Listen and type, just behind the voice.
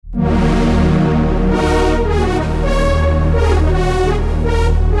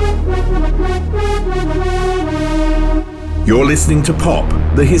You're listening to Pop,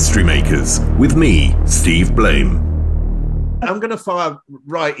 the History Makers, with me, Steve Blame. I'm going to fire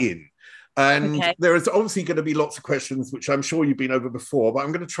right in. And There is obviously going to be lots of questions, which I'm sure you've been over before, but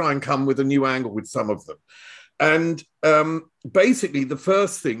I'm going to try and come with a new angle with some of them. And basically, the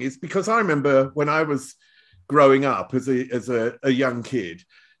first thing is because I remember when I was growing up as a young kid,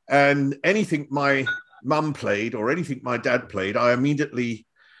 and anything my mum played or anything my dad played, I immediately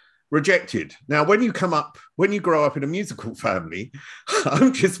rejected. Now, when you grow up in a musical family,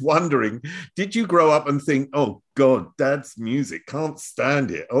 I'm just wondering, did you grow up and think, oh God, dad's music, can't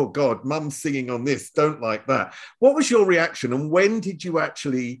stand it. Oh God, mum's singing on this, don't like that. What was your reaction? And when did you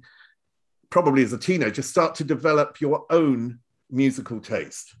actually, probably as a teenager, start to develop your own musical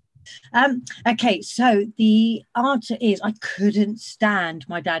taste? Okay, so the answer is I couldn't stand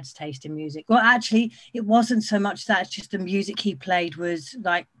my dad's taste in music. Well, actually, it wasn't so much that, it's just the music he played was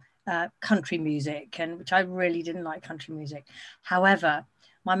like country music, and which I really didn't like country music. However,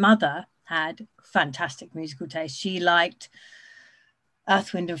 my mother had fantastic musical taste. She liked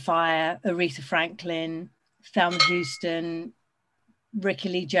Earth, Wind and Fire, Aretha Franklin, Thelma Houston, Ricky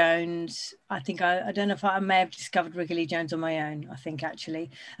Lee Jones. I think I don't know if I may have discovered Ricky Lee Jones on my own, I think actually.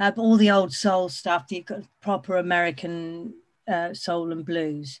 But all the old soul stuff, the proper American soul and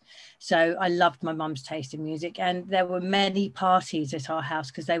blues. So I loved my mum's taste in music, and there were many parties at our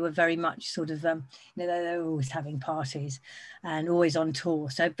house because they were very much sort of they were always having parties and always on tour,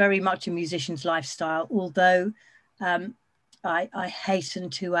 so very much a musician's lifestyle. Although I hasten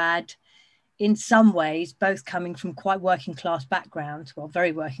to add, in some ways, both coming from quite working class backgrounds, well,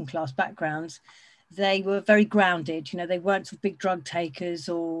 very working class backgrounds, they were very grounded. They weren't sort of big drug takers,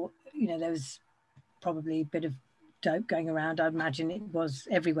 or there was probably a bit of dope going around. I imagine it was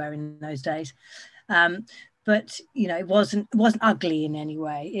everywhere in those days, but it wasn't ugly in any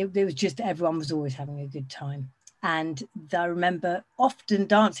way. It was just everyone was always having a good time. And I remember often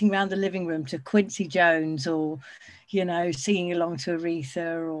dancing around the living room to Quincy Jones, or singing along to Aretha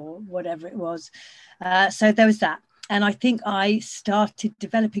or whatever it was. So there was that. And I think I started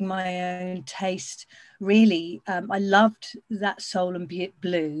developing my own taste. Really, I loved that soul and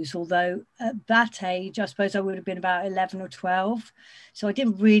blues, although at that age, I suppose I would have been about 11 or 12. So I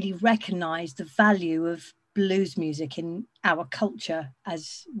didn't really recognize the value of blues music in our culture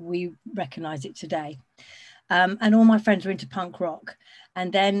as we recognize it today. And all my friends were into punk rock.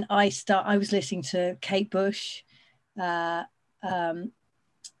 And then I was listening to Kate Bush, Ricky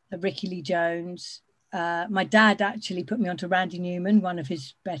Lee Jones. My dad actually put me onto Randy Newman, one of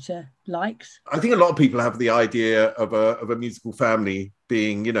his better likes. I think a lot of people have the idea of a musical family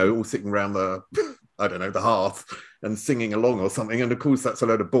being, all sitting around the, I don't know, the hearth and singing along or something. And of course, that's a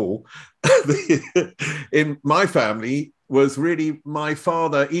load of bull. In my family was really my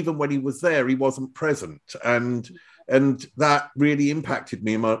father, even when he was there, he wasn't present. And that really impacted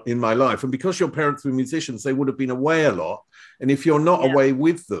me in my life. And because your parents were musicians, they would have been away a lot. And if you're not away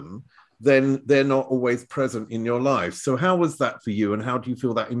with them, then they're not always present in your life. So how was that for you? And how do you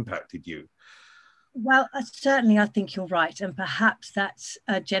feel that impacted you? Well, certainly I think you're right. And perhaps that's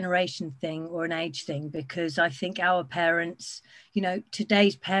a generation thing or an age thing, because I think our parents,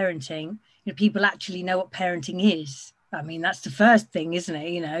 today's parenting, people actually know what parenting is. I mean, that's the first thing, isn't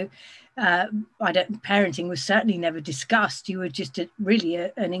it? Parenting was certainly never discussed. You were just really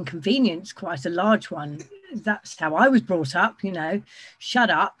an inconvenience, quite a large one. That's how I was brought up, shut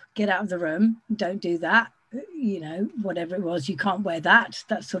up, get out of the room, don't do that, whatever it was, you can't wear that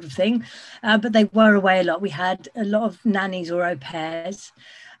sort of thing. But they were away a lot. We had a lot of nannies or au pairs.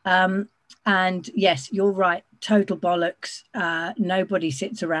 And yes, you're right, total bollocks. Nobody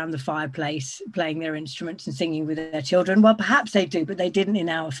sits around the fireplace playing their instruments and singing with their children. Well, perhaps they do, but they didn't in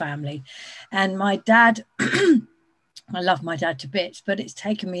our family. And my dad, I love my dad to bits, but it's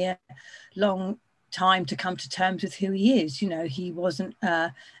taken me a long time to come to terms with who he is. He wasn't,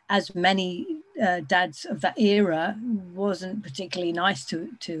 as many dads of that era, wasn't particularly nice to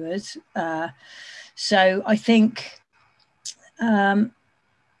us. So I think, my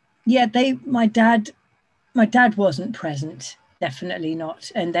dad wasn't present, definitely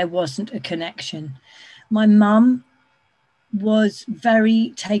not, and there wasn't a connection. My mum was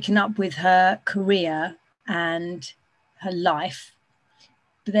very taken up with her career and her life,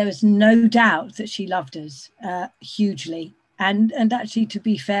 but there was no doubt that she loved us hugely. And actually, to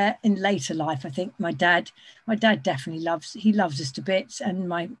be fair, in later life, I think my dad definitely loves us to bits,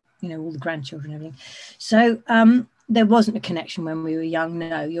 and all the grandchildren and everything. So there wasn't a connection when we were young.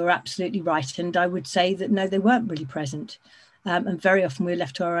 No, you're absolutely right. And I would say that, no, they weren't really present. And very often we were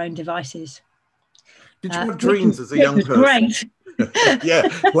left to our own devices. Did you have dreams as a young person? Great. Yeah,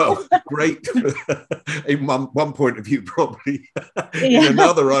 well, great in one point of view, probably. In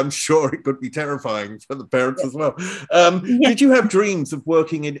another, I'm sure it could be terrifying for the parents as well. Did you have dreams of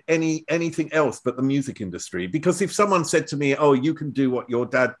working in anything else but the music industry? Because if someone said to me, "Oh, you can do what your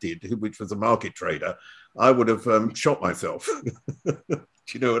dad did," which was a market trader, I would have shot myself. Do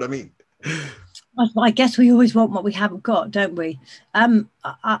you know what I mean? I guess we always want what we haven't got, don't we?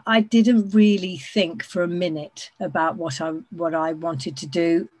 I didn't really think for a minute about what I wanted to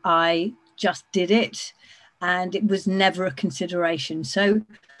do. I just did it, and it was never a consideration. So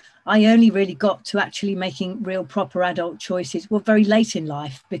I only really got to actually making real proper adult choices, well, very late in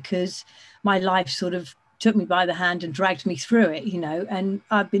life, because my life sort of took me by the hand and dragged me through it, you know, and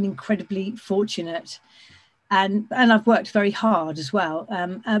I've been incredibly fortunate. And I've worked very hard as well.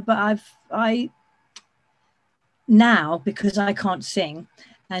 But I now, because I can't sing,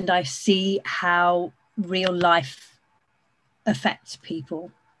 and I see how real life affects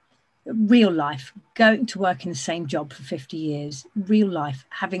people, real life, going to work in the same job for 50 years, real life,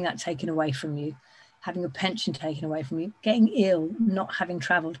 having that taken away from you, having a pension taken away from you, getting ill, not having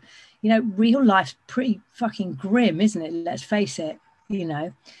traveled, you know, real life's pretty fucking grim, isn't it? Let's face it, you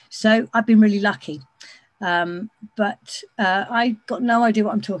know. So I've been really lucky. But I got no idea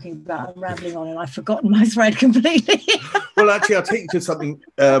what I'm talking about. I'm rambling on and I've forgotten my thread completely. Well, actually, I'll take you to something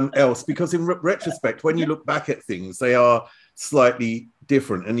else, because in retrospect, when you look back at things, they are slightly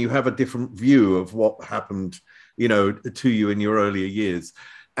different and you have a different view of what happened, you know, to you in your earlier years.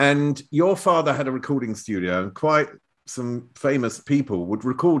 And your father had a recording studio, and quite some famous people would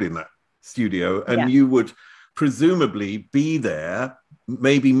record in that studio, and you would presumably be there,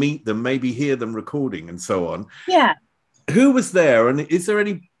 maybe meet them, maybe hear them recording and so on. Yeah. Who was there? And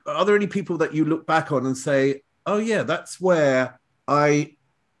are there any people that you look back on and say, oh yeah, that's where I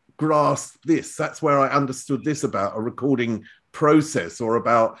grasped this. That's where I understood this about a recording process, or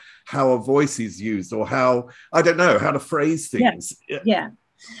about how a voice is used, or how, I don't know, how to phrase things. Yeah.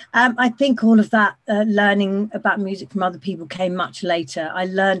 I think all of that learning about music from other people came much later. I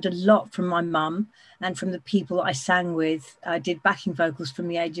learned a lot from my mum and from the people I sang with. I did backing vocals from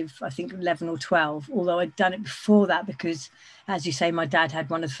the age of, I think, 11 or 12, although I'd done it before that because, as you say, my dad had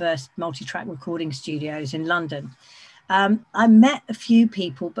one of the first multi-track recording studios in London. I met a few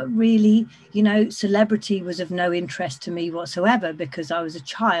people, but really, you know, celebrity was of no interest to me whatsoever because I was a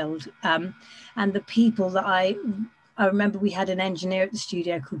child. And the people that I remember, we had an engineer at the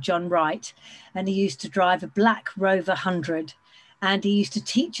studio called John Wright, and he used to drive a black Rover 100, and he used to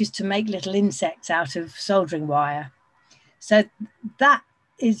teach us to make little insects out of soldering wire. So that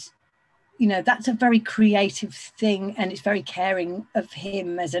is, you know, that's a very creative thing, and it's very caring of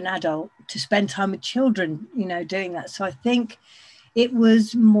him as an adult to spend time with children, you know, doing that. So I think it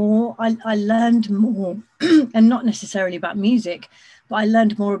was more, I learned more, and not necessarily about music, but I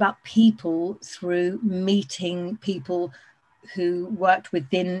learned more about people through meeting people who worked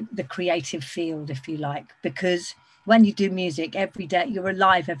within the creative field, if you like, because when you do music every day, you're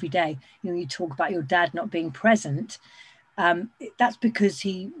alive every day. You know, you talk about your dad not being present. That's because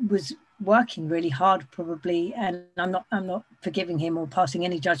he was working really hard, probably, and I'm not forgiving him or passing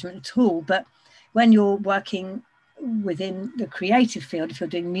any judgment at all. But when you're working within the creative field, if you're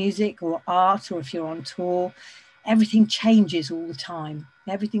doing music or art, or if you're on tour, everything changes all the time.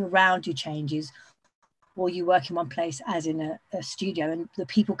 Everything around you changes, or you work in one place, as in a studio, and the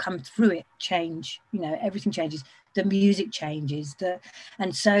people come through it change. You know, everything changes. The music changes.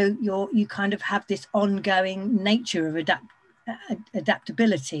 And so you kind of have this ongoing nature of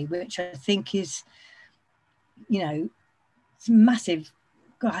adaptability, which I think is, you know, it's massive.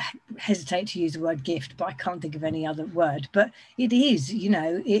 God, I hesitate to use the word gift, but I can't think of any other word. But it is, you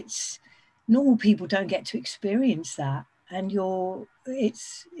know, it's normal people don't get to experience that. And it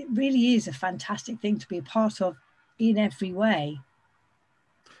really is a fantastic thing to be a part of in every way.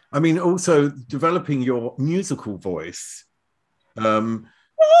 I mean, also developing your musical voice. Yeah,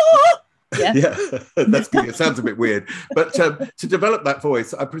 it sounds a bit weird. But to develop that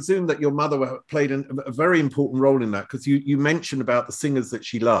voice, I presume that your mother played a very important role in that, because you mentioned about the singers that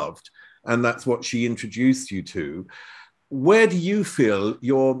she loved, and that's what she introduced you to. Where do you feel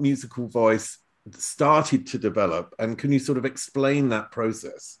your musical voice started to develop, and can you sort of explain that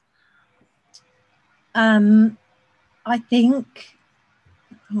process? I think,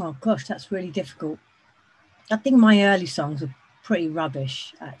 oh gosh, that's really difficult. I think my early songs were pretty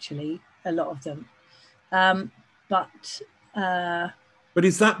rubbish, actually, a lot of them. But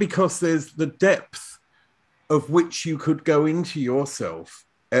is that because there's the depth of which you could go into yourself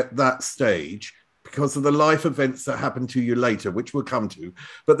at that stage, because of the life events that happened to you later, which we'll come to,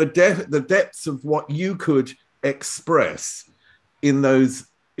 but the depths of what you could express in those,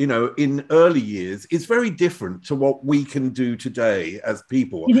 in early years is very different to what we can do today as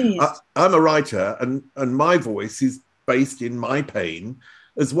people. It is. I'm a writer, and my voice is based in my pain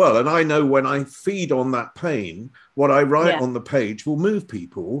as well. And I know when I feed on that pain, what I write on the page will move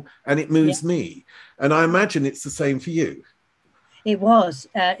people, and it moves me. And I imagine it's the same for you.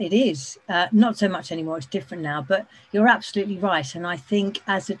 It is not so much anymore. It's different now, but you're absolutely right. And I think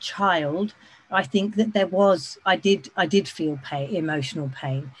as a child, I think that I did feel pain, emotional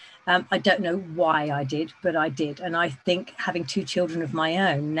pain. I don't know why I did, but I did. And I think having two children of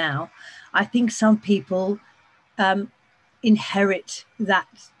my own now, I think some people inherit that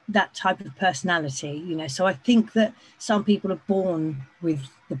type of personality, So I think that some people are born with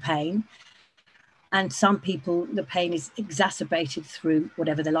the pain, and some people, the pain is exacerbated through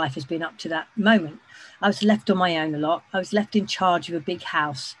whatever their life has been up to that moment. I was left on my own a lot. I was left in charge of a big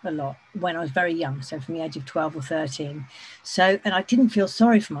house a lot when I was very young, so from the age of 12 or 13. And I didn't feel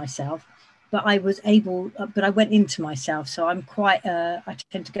sorry for myself, but I went into myself. So I'm I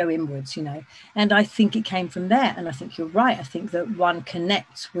tend to go inwards, and I think it came from there. And I think you're right. I think that one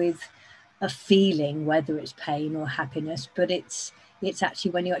connects with a feeling, whether it's pain or happiness, but it's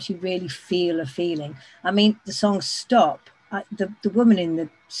actually when you actually really feel a feeling. I mean, the song Stop, the woman in the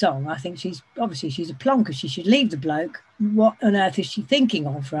song, I think she's a plonker. She should leave the bloke. What on earth is she thinking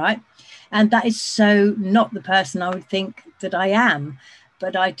of, right? And that is so not the person I would think that I am.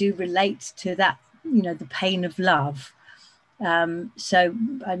 But I do relate to that, the pain of love. So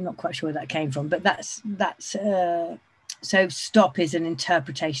I'm not quite sure where that came from, but so Stop is an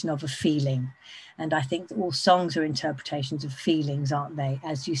interpretation of a feeling. And I think that all songs are interpretations of feelings, aren't they,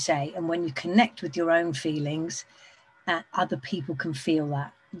 as you say? And when you connect with your own feelings, other people can feel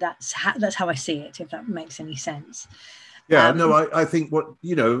that. That's how I see it, if that makes any sense. Yeah, no, I think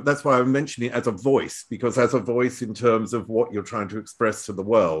that's why I mention it as a voice, because as a voice in terms of what you're trying to express to the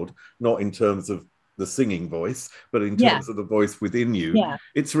world, not in terms of the singing voice, but in terms of the voice within you,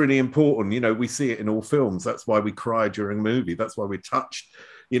 it's really important. We see it in all films. That's why we cry during a movie. That's why we're touched,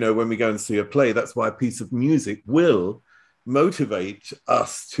 when we go and see a play. That's why a piece of music will motivate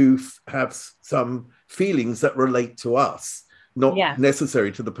us to have some feelings that relate to us, not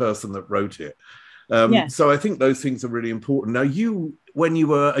necessary to the person that wrote it. So I think those things are really important. Now, when you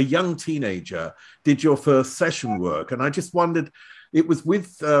were a young teenager, did your first session work, and I just wondered, it was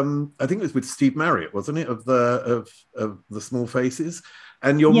with, I think it was with Steve Marriott, wasn't it, of the Small Faces,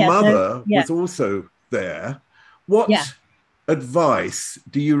 and your mother was also there. What advice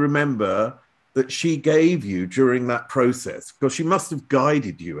do you remember that she gave you during that process? Because she must have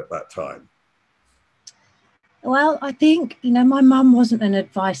guided you at that time. Well, I think, my mum wasn't an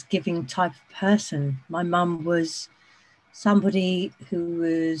advice-giving type of person. My mum was somebody who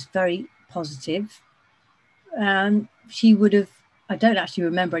was very positive. She would have, I don't actually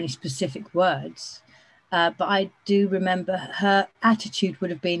remember any specific words, but I do remember her attitude would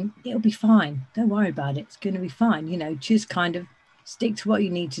have been, it'll be fine. Don't worry about it. It's going to be fine. Just kind of stick to what you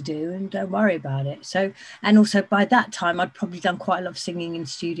need to do and don't worry about it. So, and also by that time, I'd probably done quite a lot of singing in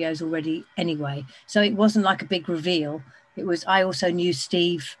studios already anyway. So it wasn't like a big reveal. I also knew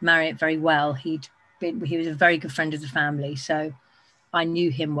Steve Marriott very well. He was a very good friend of the family. So I knew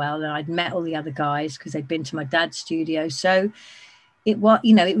him well, and I'd met all the other guys because they'd been to my dad's studio. So it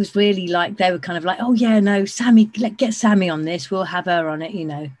was really like, they were kind of like, oh yeah, no, Sammy, get Sammy on this. We'll have her on it,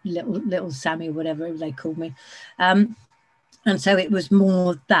 little Sammy, or whatever they called me. And so it was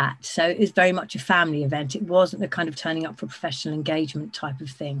more that. So it was very much a family event. It wasn't the kind of turning up for professional engagement type of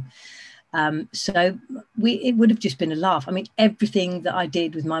thing. So it would have just been a laugh. I mean, everything that I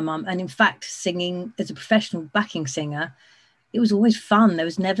did with my mum, and in fact, singing as a professional backing singer, it was always fun. There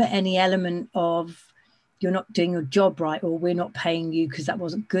was never any element of you're not doing your job right, or we're not paying you because that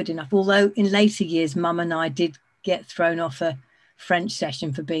wasn't good enough. Although in later years, Mum and I did get thrown off a French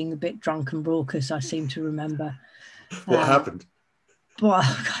session for being a bit drunk and raucous, I seem to remember. What happened? Well,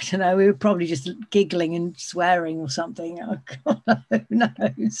 I don't know. We were probably just giggling and swearing or something. Oh, God, who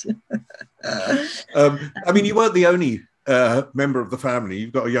knows? I mean, you weren't the only member of the family.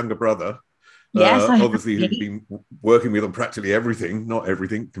 You've got a younger brother. Yes, obviously, who's been working with on practically everything, not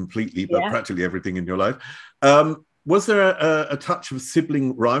everything completely, but practically everything in your life. Was there a touch of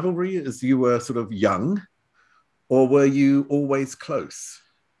sibling rivalry as you were sort of young, or were you always close?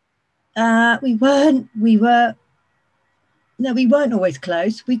 We weren't always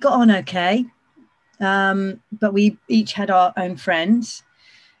close. We got on okay, but we each had our own friends.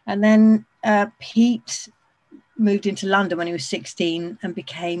 And then Pete moved into London when he was 16 and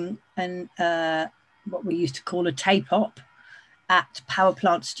became what we used to call a tape op at Power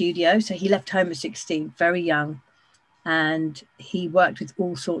Plant Studio. So he left home at 16, very young. And he worked with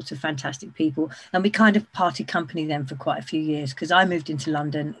all sorts of fantastic people. And we kind of parted company then for quite a few years, because I moved into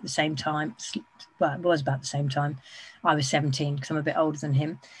London at the same time. Well, it was about the same time. I was 17 because I'm a bit older than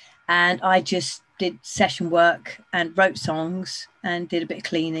him. And I just did session work and wrote songs and did a bit of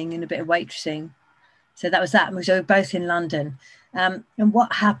cleaning and a bit of waitressing. So that was that. And we were both in London. And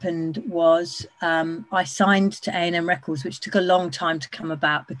what happened was I signed to A&M Records, which took a long time to come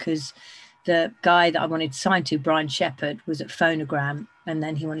about, because the guy that I wanted to sign to, Brian Shepherd, was at Phonogram, and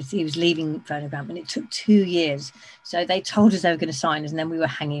then he was leaving Phonogram, and it took 2 years. So they told us they were going to sign us, and then we were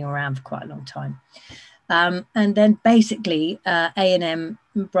hanging around for quite a long time. And then basically A&M,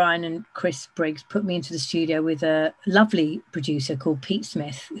 Brian and Chris Briggs, put me into the studio with a lovely producer called Pete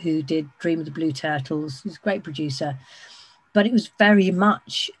Smith, who did Dream of the Blue Turtles. He's a great producer. But it was very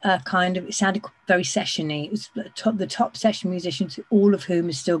much it sounded very sessiony. It was the top session musicians, all of whom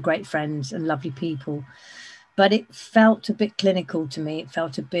are still great friends and lovely people. But it felt a bit clinical to me. It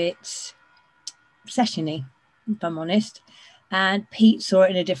felt a bit sessiony, if I'm honest. And Pete saw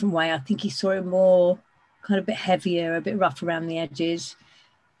it in a different way. I think he saw it more kind of a bit heavier, a bit rough around the edges.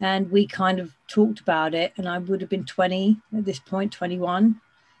 And we kind of talked about it. And I would have been 20 at this point, 21.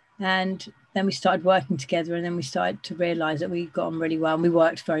 And then we started working together, and then we started to realize that we got on really well, and we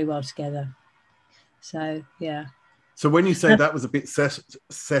worked very well together. So, yeah. So when you say that was a bit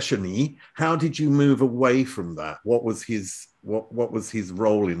sessiony, how did you move away from that? What was his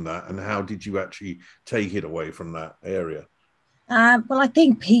role in that, and how did you actually take it away from that area? Well, I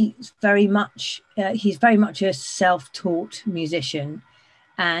think Pete's he's very much a self-taught musician.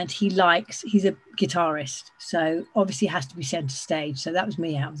 And he's a guitarist, so obviously has to be centre stage. So that was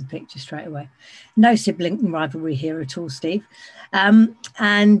me out of the picture straight away. No sibling rivalry here at all, Steve. So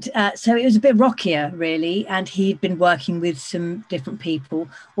it was a bit rockier, really. And he'd been working with some different people.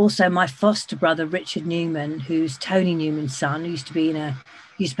 Also, my foster brother, Richard Newman, who's Tony Newman's son, who used to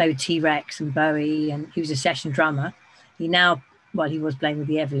play with T-Rex and Bowie, and he was a session drummer. He was playing with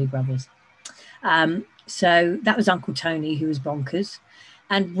the Everly Brothers. So that was Uncle Tony, who was bonkers.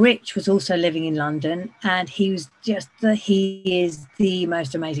 And Rich was also living in London, and he is the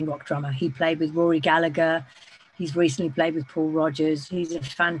most amazing rock drummer. He played with Rory Gallagher. He's recently played with Paul Rodgers. He's a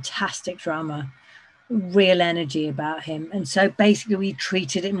fantastic drummer, real energy about him. And so basically we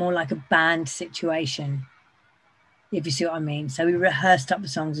treated it more like a band situation, if you see what I mean. So we rehearsed up the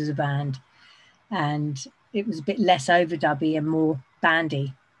songs as a band, and it was a bit less overdubby and more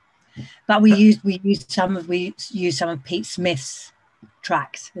bandy. But we used some of Pete Smith's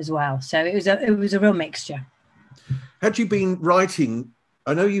tracks as well, so it was a real mixture. Had you been writing?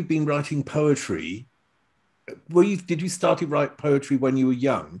 I know you've been writing poetry. Did you start to write poetry when you were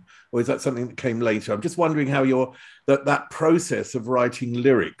young, or is that something that came later? I'm just wondering how that process of writing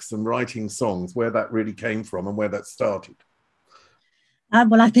lyrics and writing songs, where that really came from and where that started.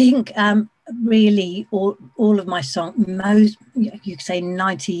 Well, I think really all of my songs, you could say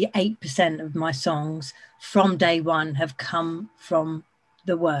 98% of my songs from day one have come from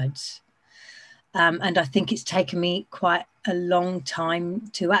the words. And I think it's taken me quite a long time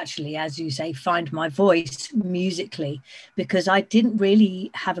to actually, as you say, find my voice musically, because I didn't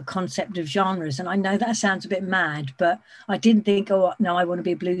really have a concept of genres. And I know that sounds a bit mad, but I didn't think, oh, no, I want to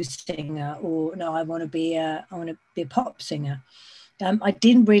be a blues singer, or no, I want to be a pop singer. I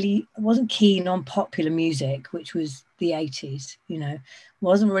wasn't keen on popular music, which was the 80s,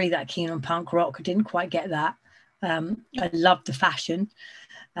 wasn't really that keen on punk rock. I didn't quite get that. I loved the fashion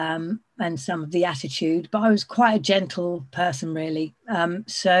and some of the attitude, but I was quite a gentle person, really.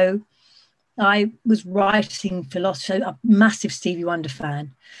 So I was writing philosophy, a massive Stevie Wonder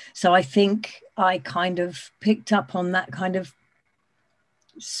fan. So I think I kind of picked up on that kind of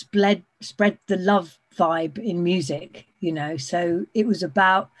spread the love vibe in music, so it was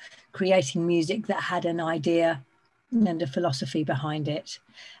about creating music that had an idea and a philosophy behind it.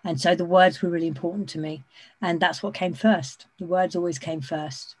 And so the words were really important to me, and that's what came first. The words always came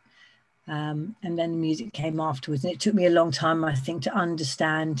first, and then the music came afterwards. And it took me a long time, I think, to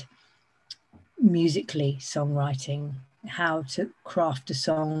understand musically songwriting, how to craft a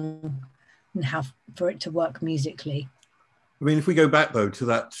song and how for it to work musically. I mean, if we go back though to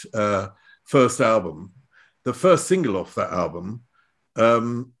that first album, the first single off that album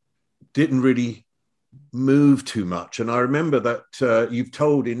didn't really move too much. And I remember that you've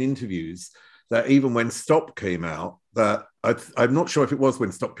told in interviews that even when Stop came out, that I'm not sure if it was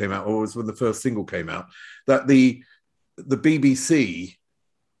when Stop came out or it was when the first single came out, that the BBC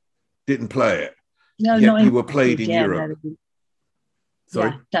didn't play it. No, yet not you were played in yeah, Europe. No.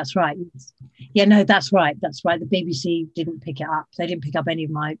 Sorry? Yeah, that's right. Yeah, no, that's right. That's right. The BBC didn't pick it up. They didn't pick up any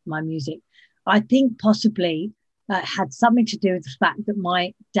of my music. I think possibly had something to do with the fact that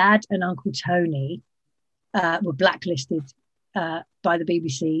my dad and Uncle Tony were blacklisted by the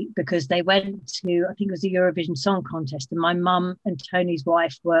BBC because they went to, I think it was the Eurovision Song Contest, and my mum and Tony's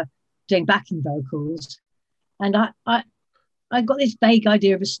wife were doing backing vocals. And I got this vague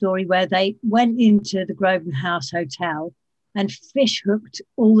idea of a story where they went into the Grosvenor House Hotel and fish hooked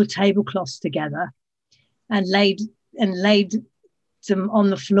all the tablecloths together and laid them on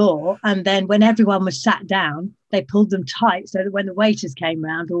the floor. And then when everyone was sat down, they pulled them tight so that when the waiters came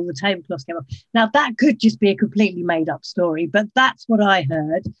round, all the tablecloths came off. Now that could just be a completely made up story, but that's what I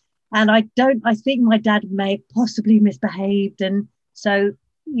heard. And I think my dad may have possibly misbehaved. And so,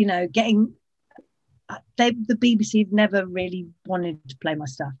 you know, the BBC have never really wanted to play my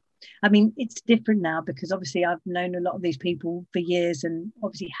stuff. I mean, it's different now because obviously I've known a lot of these people for years and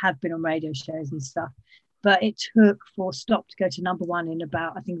obviously have been on radio shows and stuff. But it took for Stop to go to number one in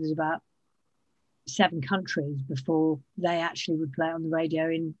about 7 countries before they actually would play on the radio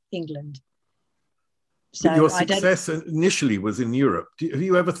in England. So but your success initially was in Europe. Have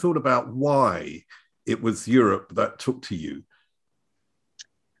you ever thought about why it was Europe that took to you?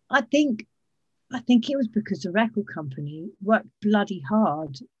 I think it was because the record company worked bloody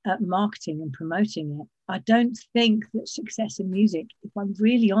hard at marketing and promoting it. I don't think that success in music, if I'm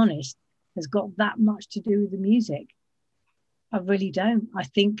really honest, has got that much to do with the music. I really don't. I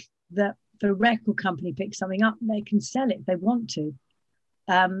think that if a record company picks something up, they can sell it if they want to.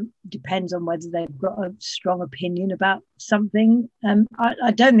 Depends on whether they've got a strong opinion about something.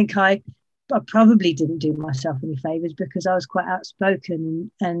 I don't think I probably didn't do myself any favors because I was quite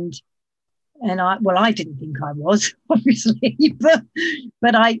outspoken and I didn't think I was, obviously,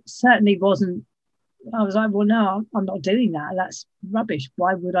 but I certainly wasn't. I was like, well, no, I'm not doing that. That's rubbish.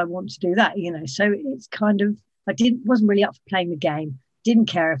 Why would I want to do that? You know, so it's kind of, wasn't really up for playing the game. Didn't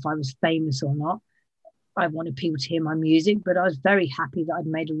care if I was famous or not. I wanted people to hear my music, but I was very happy that I'd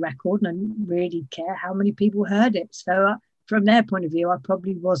made a record and I didn't really care how many people heard it. So from their point of view, I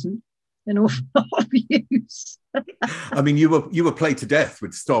probably wasn't an awful lot of use. I mean, you were played to death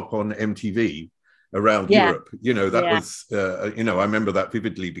with Stop on MTV around Europe. You know, that was, you know, I remember that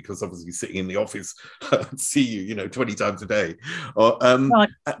vividly because obviously sitting in the office, I'd see you, you know, 20 times a day.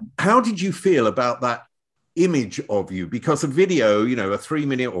 How did you feel about that image of you? Because a video, you know, a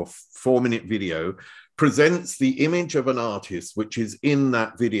 3-minute or 4-minute video presents the image of an artist which is in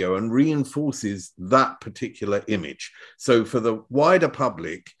that video and reinforces that particular image. So for the wider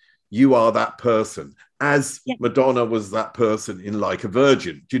public, you are that person, as Madonna was that person in Like a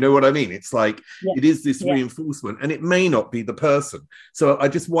Virgin. Do you know what I mean? It's like, it is this reinforcement and it may not be the person. So I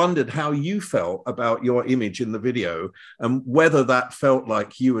just wondered how you felt about your image in the video and whether that felt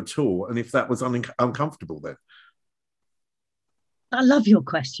like you at all and if that was uncomfortable then. I love your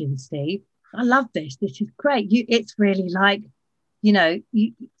question, Steve. I love this. This is great. It's really like, you know,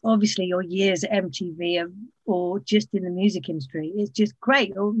 obviously your years at MTV or just in the music industry, it's just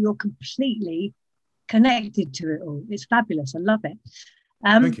great. You're completely connected to it all. It's fabulous. I love it.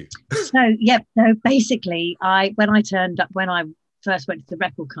 Thank you. So basically, when I first went to the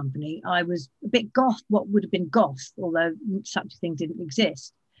record company, I was a bit goth, what would have been goth, although such a thing didn't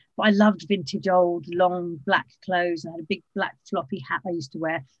exist. But I loved vintage old long black clothes. I had a big black floppy hat I used to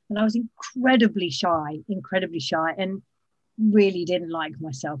wear. And I was incredibly shy and really didn't like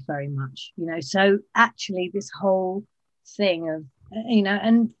myself very much, you know. So actually this whole thing of, you know,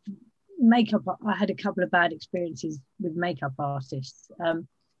 and makeup, I had a couple of bad experiences with makeup artists who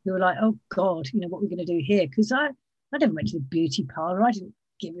were like, oh God, you know, what we're going to do here? Because I never went to the beauty parlor. I didn't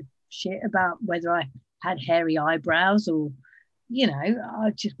give a shit about whether I had hairy eyebrows or, you know,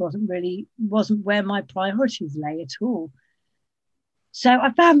 I just wasn't where my priorities lay at all. So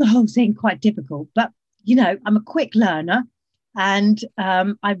I found the whole thing quite difficult, but, you know, I'm a quick learner. And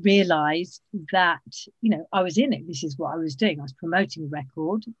I realized that, you know, I was in it. This is what I was doing. I was promoting a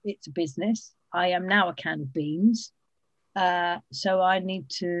record. It's a business. I am now a can of beans. So I need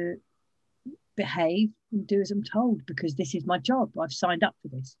to behave and do as I'm told because this is my job. I've signed up for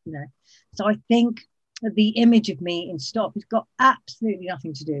this, you know. So I think the image of me in Stop has got absolutely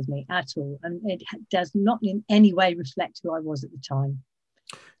nothing to do with me at all. And it does not in any way reflect who I was at the time.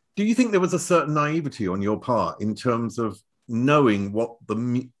 Do you think there was a certain naivety on your part in terms of knowing what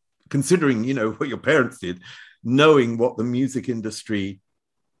considering, you know, what your parents did, knowing what the music industry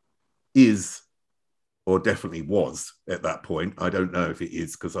is or definitely was at that point? I don't know if it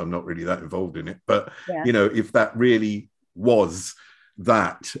is because I'm not really that involved in it, but you know, if that really was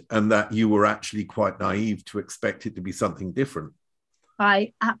that and that you were actually quite naive to expect it to be something different.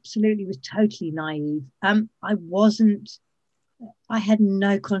 I absolutely was totally naive. I had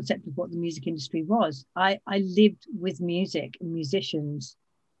no concept of what the music industry was. I lived with music and musicians.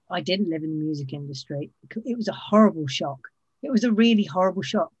 I didn't live in the music industry. It was a horrible shock. It was a really horrible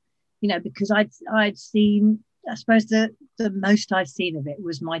shock, because I'd seen, I suppose the most I'd seen of it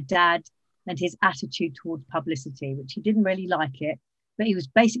was my dad and his attitude towards publicity, which he didn't really like it. But he was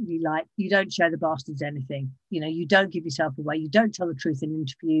basically like, you don't show the bastards anything. You don't give yourself away. You don't tell the truth in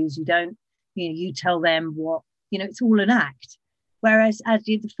interviews. You don't, you tell them what, it's all an act. Whereas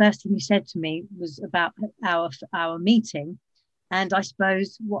the first thing he said to me was about our meeting. And I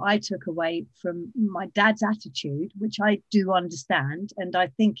suppose what I took away from my dad's attitude, which I do understand, and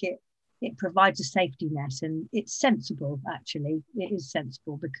I think it provides a safety net, and it's sensible, actually. It is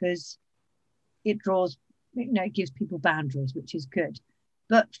sensible because it draws, it gives people boundaries, which is good.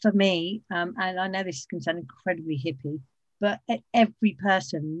 But for me, and I know this can sound incredibly hippie, but every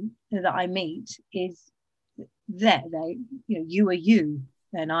person that I meet is there. You are you,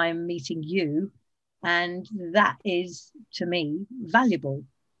 and I am meeting you, and that is, to me, valuable.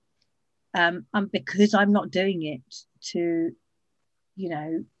 And because I'm not doing it to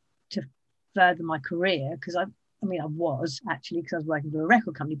further my career, because I was actually, because I was working for a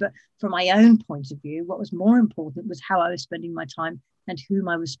record company, but from my own point of view, what was more important was how I was spending my time and whom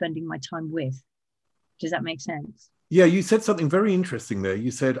I was spending my time with. Does that make sense? Yeah, you said something very interesting there.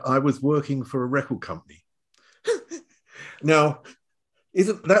 You said, I was working for a record company. Now,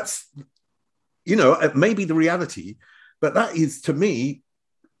 that's maybe the reality, but that is, to me,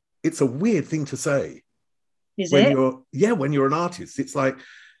 it's a weird thing to say. Is when it? When you're an artist, it's like,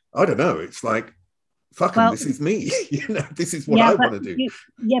 I don't know, it's like, fucking, this is me. This is what I want to do.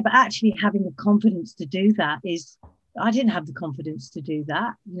 But actually having the confidence to do that I didn't have the confidence to do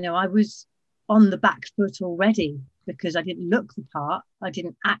that. I was on the back foot already because I didn't look the part, I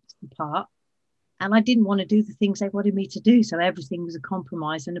didn't act the part, and I didn't want to do the things they wanted me to do. So everything was a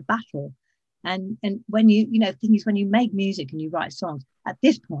compromise and a battle. And when when you make music and you write songs, at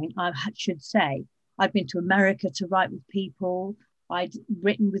this point, I should say, I'd been to America to write with people. I'd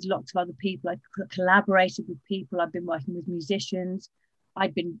written with lots of other people. I'd collaborated with people. I'd been working with musicians.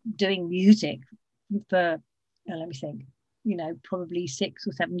 I'd been doing music for, let me think, probably 6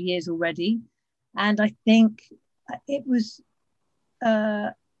 or 7 years already. And I think it was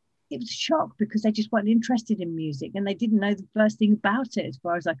a shock because they just weren't interested in music, and they didn't know the first thing about it, as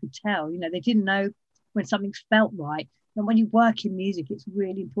far as I could tell. They didn't know when something felt right. And when you work in music, it's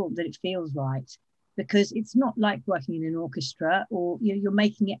really important that it feels right, because it's not like working in an orchestra or you're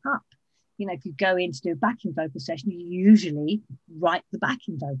making it up. If you go in to do a backing vocal session, you usually write the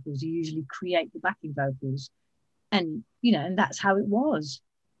backing vocals, you usually create the backing vocals, and and that's how it was.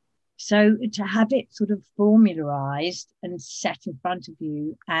 So to have it sort of formularized and set in front of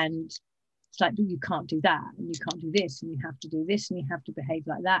you, and it's like, you can't do that, and you can't do this, and you have to do this, and you have to behave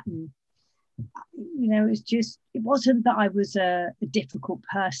like that, and it wasn't that I was a difficult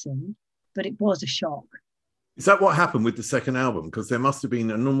person, but it was a shock. Is that what happened with the second album? Because there must have been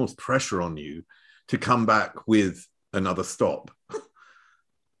enormous pressure on you to come back with another stop.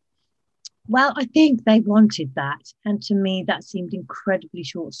 Well, I think they wanted that. And to me, that seemed incredibly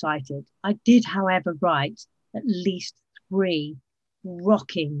short-sighted. I did, however, write at least 3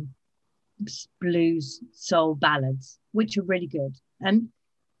 rocking blues soul ballads, which are really good. And,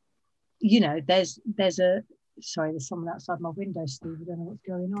 there's someone outside my window, Steve. I don't know what's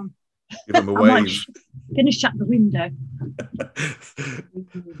going on. Give them a wave. I'm going to shut the window.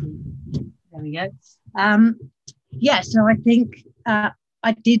 There we go. So I think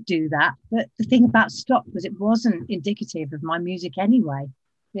I did do that. But the thing about Stop was it wasn't indicative of my music anyway.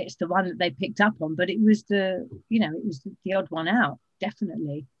 It's the one that they picked up on, but it was the odd one out,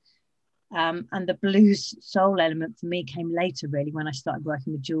 definitely. And the blues soul element for me came later, really, when I started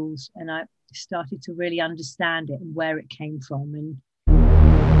working with Jules, and I started to really understand it and where it came from. And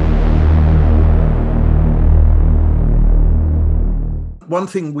one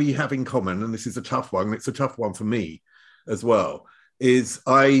thing we have in common, and this is a tough one, it's a tough one for me as well, is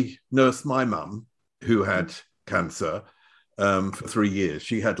I nursed my mum, who had cancer for 3 years.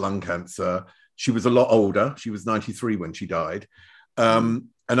 She had lung cancer. She was a lot older. She was 93 when she died.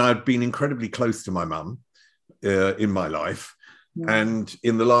 And I'd been incredibly close to my mum in my life. And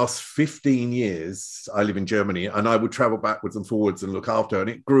in the last 15 years, I live in Germany, and I would travel backwards and forwards and look after her. And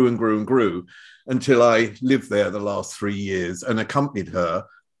it grew and grew and grew until I lived there the last 3 years and accompanied her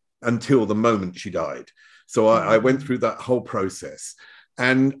until the moment she died. So I went through that whole process.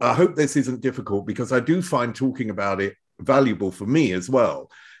 And I hope this isn't difficult, because I do find talking about it valuable for me as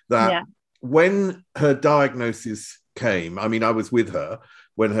well. That when her diagnosis came, I mean, I was with her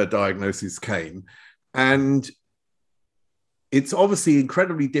when her diagnosis came, and it's obviously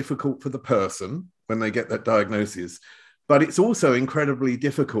incredibly difficult for the person when they get that diagnosis, but it's also incredibly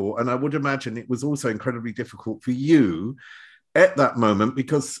difficult. And I would imagine it was also incredibly difficult for you at that moment,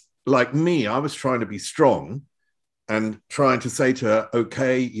 because like me, I was trying to be strong and trying to say to her,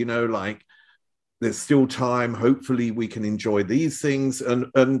 okay, you know, like, there's still time. Hopefully we can enjoy these things and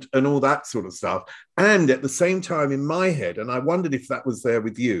all that sort of stuff. And at the same time in my head, and I wondered if that was there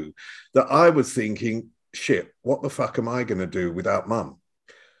with you, that I was thinking, shit, what the fuck am I going to do without mum?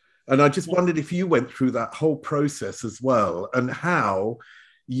 And I just wondered if you went through that whole process as well, and how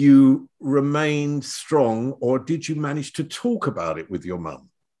you remained strong, or did you manage to talk about it with your mum?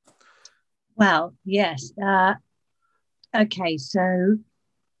 Well, yes. Okay, so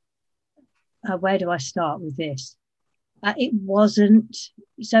where do I start with this? It wasn't,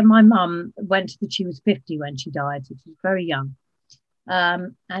 so my mum she was 50 when she died, so she was very young.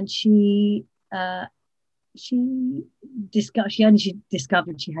 And she only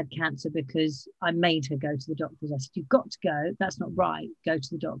discovered she had cancer because I made her go to the doctors. I said, you've got to go. That's not right. Go to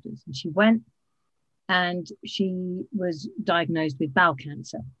the doctors. And she went, and she was diagnosed with bowel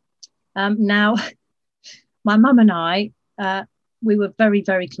cancer. Now, my mum and I, we were very,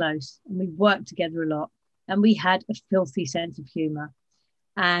 very close, and we worked together a lot, and we had a filthy sense of humour.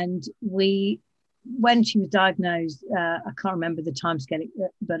 And when she was diagnosed, I can't remember the time scale,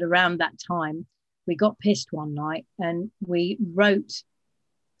 but around that time, we got pissed one night and we wrote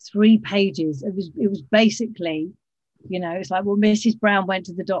 3 pages. It was basically, you know, it's like, well, Mrs. Brown went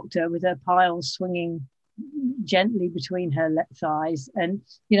to the doctor with her piles swinging gently between her left thighs. And,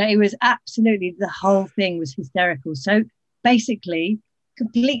 you know, it was absolutely, the whole thing was hysterical. So basically,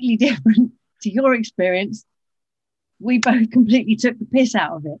 completely different to your experience. We both completely took the piss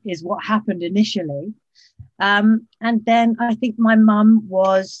out of it, is what happened initially. And then I think my mum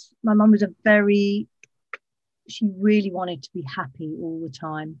was she really wanted to be happy all the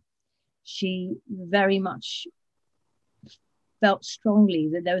time. She very much felt strongly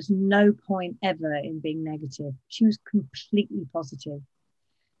that there was no point ever in being negative. She was completely positive.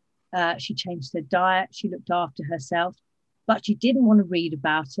 She changed her diet. She looked after herself, but she didn't want to read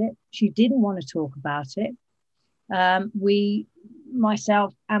about it. She didn't want to talk about it.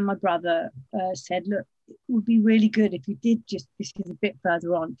 Myself and my brother said, look, it would be really good if you did this is a bit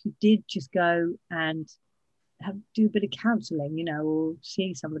further on, if you did just go and do a bit of counselling, you know, or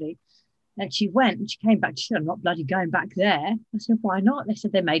see somebody. And she went and she came back. She said, I'm not bloody going back there. I said, why not? They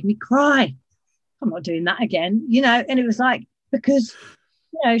said, they made me cry. I'm not doing that again, you know. And it was like, because,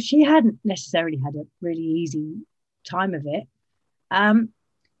 you know, she hadn't necessarily had a really easy time of it.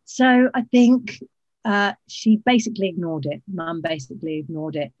 So I think she basically ignored it. Mum basically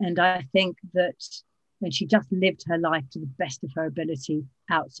ignored it. And I think that when she just lived her life to the best of her ability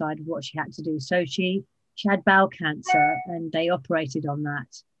outside of what she had to do. So she had bowel cancer and they operated on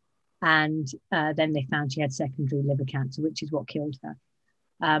that. And then they found she had secondary liver cancer, which is what killed her.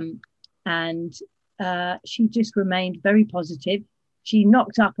 And she just remained very positive. She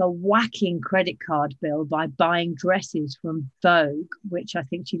knocked up a whacking credit card bill by buying dresses from Vogue, which I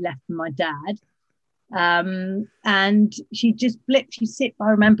think she left for my dad. And she just blipped. I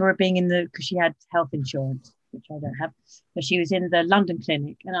remember her being because she had health insurance, which I don't have. But she was in the London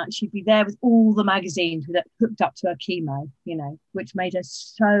clinic, and she'd be there with all the magazines that hooked up to her chemo, you know, which made her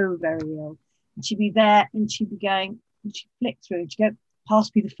so very ill. And she'd be there, and she'd be going, and she'd flick through, and she'd go,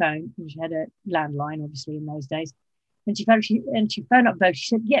 pass me the phone, because she had a landline, obviously, in those days. And she phoned up Vogue. She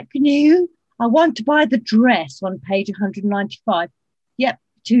said, "Yeah, I want to buy the dress on page 195. Yep,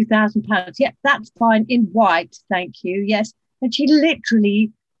 £2,000. Yep, that's fine, in white, thank you. Yes." And she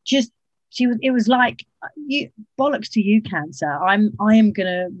literally it was like, bollocks to you, cancer. I am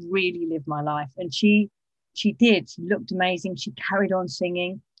gonna really live my life. And she did. She looked amazing. She carried on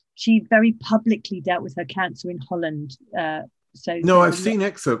singing. She very publicly dealt with her cancer in Holland. I've seen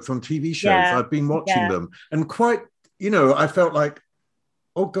excerpts on TV shows. Yeah, I've been watching them, and quite, you know, I felt like,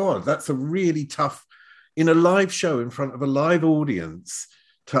 oh God, that's a really tough, in a live show in front of a live audience,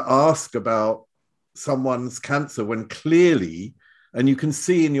 to ask about someone's cancer when clearly, and you can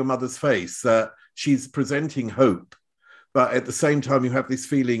see in your mother's face that she's presenting hope, but at the same time you have this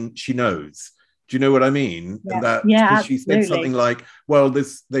feeling she knows. Do you know what I mean? Yeah. And that, yeah, she said something like, well,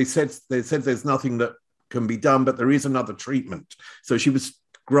 they said there's nothing that can be done, but there is another treatment. So she was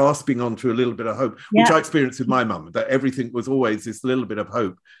grasping onto a little bit of hope, which I experienced with my mum, that everything was always this little bit of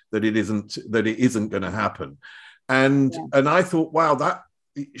hope that it isn't going to happen. And I thought, wow, that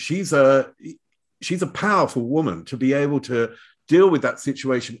she's a powerful woman to be able to deal with that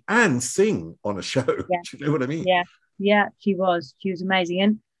situation and sing on a show. Yeah. Do you know what I mean? Yeah. Yeah, she was. She was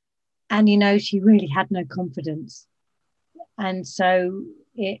amazing. And you know, she really had no confidence. And so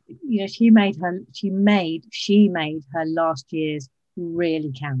she made her last years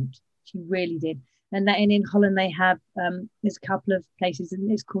really count. She really did. And in Holland they have there's a couple of places,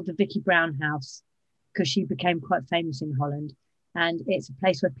 and it's called the Vicky Brown House, because she became quite famous in Holland. And it's a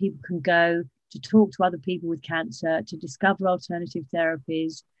place where people can go to talk to other people with cancer, to discover alternative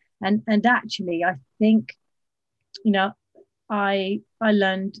therapies. And actually, I think, you know, I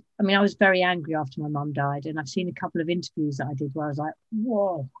learned, I mean, I was very angry after my mum died, and I've seen a couple of interviews that I did where I was like,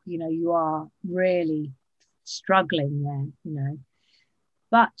 whoa, you know, you are really struggling there, you know.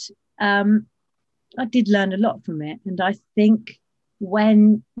 But I did learn a lot from it. And I think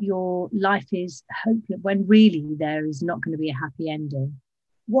when your life is hopeless, when really there is not going to be a happy ending,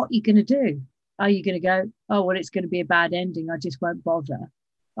 what are you going to do? Are you going to go, oh, well, it's going to be a bad ending, I just won't bother?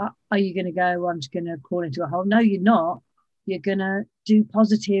 Are you going to go, well, I'm just going to crawl into a hole? No, you're not. You're going to do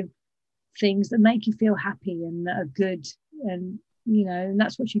positive things that make you feel happy and that are good. And, you know, and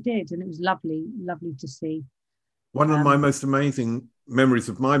that's what she did. And it was lovely to see. One of my most amazing memories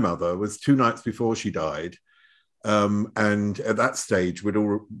of my mother was 2 nights before she died. And at that stage,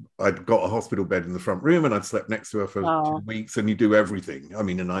 I'd got a hospital bed in the front room, and I'd slept next to her for 2 weeks. And you do everything. I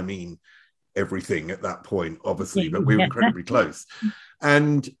mean everything at that point, obviously, but we were incredibly close.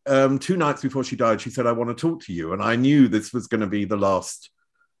 And 2 nights before she died, she said, I want to talk to you. And I knew this was going to be the last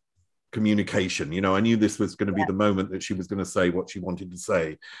communication. You know, I knew this was going to be the moment that she was going to say what she wanted to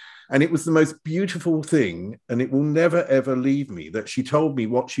say. And it was the most beautiful thing, and it will never, ever leave me, that she told me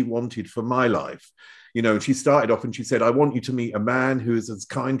what she wanted for my life. You know, she started off and she said, I want you to meet a man who is as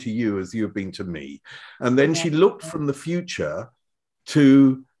kind to you as you have been to me. And then she looked from the future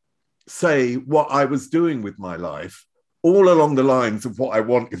to say what I was doing with my life, all along the lines of what I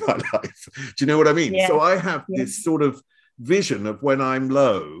want in my life. Do you know what I mean? Yeah. So I have this sort of vision of when I'm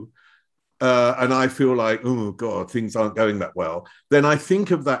low, and I feel like, oh God, things aren't going that well, then I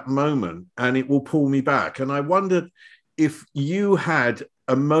think of that moment and it will pull me back. And I wondered if you had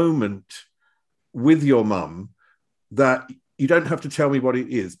a moment with your mum that you don't have to tell me what it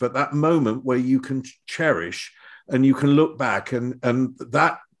is, but that moment where you can cherish and you can look back, and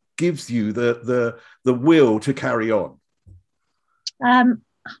that gives you the will to carry on.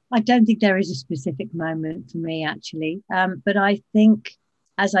 I don't think there is a specific moment for me, actually. But I think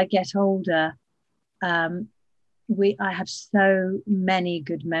as I get older, I have so many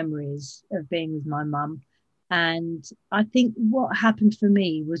good memories of being with my mum. And I think what happened for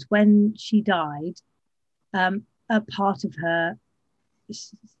me was when she died, a part of her,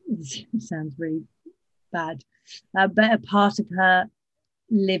 this sounds really bad, but a part of her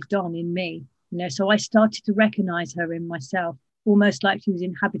lived on in me, you know. So I started to recognize her in myself, almost like she was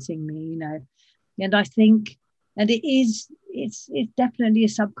inhabiting me, you know. And I think, and it's definitely a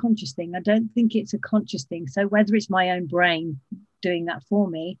subconscious thing. I don't think it's a conscious thing. So whether it's my own brain doing that for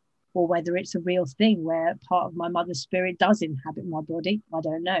me, or whether it's a real thing where part of my mother's spirit does inhabit my body, I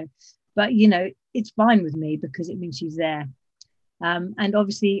don't know. But, you know, it's fine with me because it means she's there. And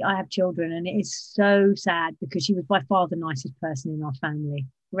obviously I have children, and it is so sad because she was by far the nicest person in our family.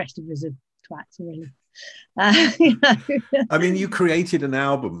 The rest of us are twats, really. You know? I mean, you created an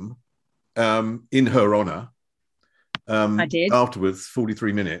album in her honor. I did. Afterwards,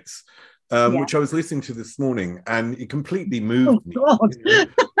 43 minutes, which I was listening to this morning, and it completely moved me. God.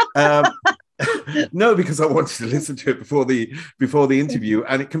 No, because I wanted to listen to it before the interview,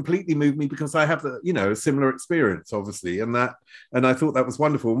 and it completely moved me because I have a similar experience, obviously, and I thought that was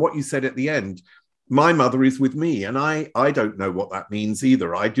wonderful. And what you said at the end, my mother is with me, and I don't know what that means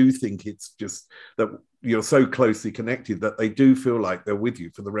either. I do think it's just that you're so closely connected that they do feel like they're with you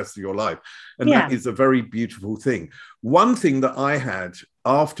for the rest of your life, and that is a very beautiful thing. One thing that I had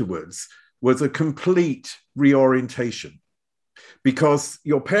afterwards was a complete reorientation. Because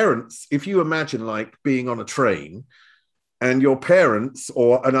your parents, if you imagine like being on a train and your parents,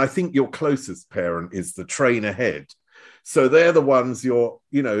 and I think your closest parent is the train ahead. So they're the ones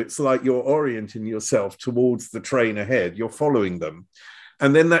it's like you're orienting yourself towards the train ahead. You're following them.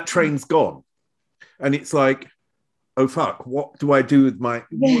 And then that train's gone. And it's like, oh, fuck, what do I do with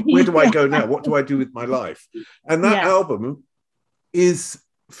where do I go now? What do I do with my life? And that album is,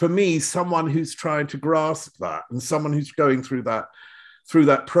 for me, someone who's trying to grasp that, and someone who's going through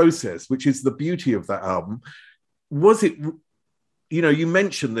that process, which is the beauty of that album. Was it, you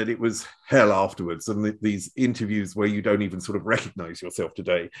mentioned that it was hell afterwards, and these interviews where you don't even sort of recognize yourself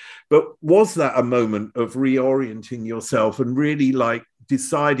today, but was that a moment of reorienting yourself and really like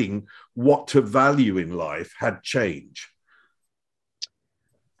deciding what to value in life had changed?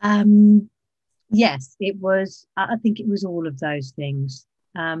 Yes, it was. I think it was all of those things.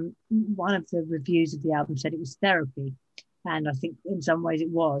 One of the reviews of the album said it was therapy, and I think in some ways it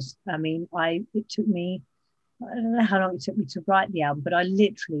was. I mean, it took me, I don't know how long it took me to write the album, but I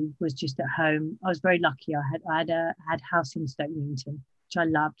literally was just at home. I was very lucky. I had a house in Stoke Newington, which I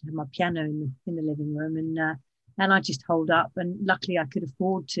loved. I had my piano in the living room, and I just holed up. And luckily, I could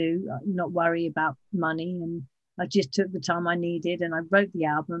afford to not worry about money, and I just took the time I needed, and I wrote the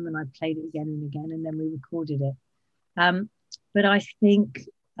album, and I played it again and again, and then we recorded it. Um, but uh, I think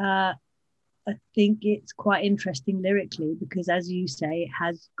it's quite interesting lyrically because, as you say, it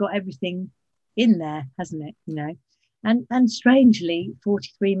has got everything in there, hasn't it? You know, and strangely,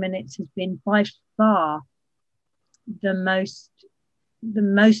 43 minutes has been by far the most the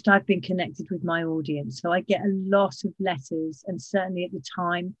most I've been connected with my audience. So I get a lot of letters, and certainly at the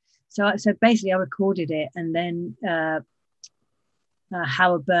time. So basically, I recorded it, and then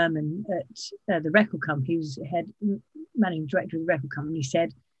Howard Berman at the record company, who's head managing director of the record company,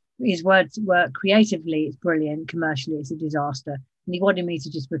 said his words were creatively it's brilliant, commercially it's a disaster, and he wanted me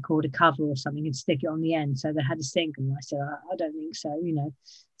to just record a cover or something and stick it on the end so they had a single. And I said, I don't think so, you know.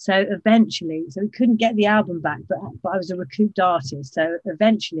 So eventually, so we couldn't get the album back, but I was a recouped artist. So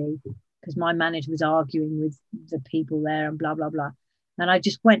eventually, because my manager was arguing with the people there and blah blah blah, and I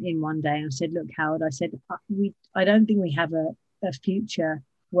just went in one day and said, look, Howard, I said, I don't think we have a future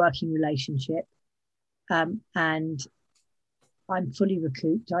working relationship. And I'm fully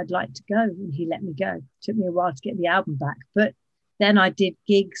recouped. I'd like to go. And he let me go. It took me a while to get the album back. But then I did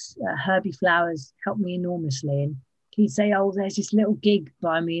gigs. Herbie Flowers helped me enormously. And he'd say, oh, there's this little gig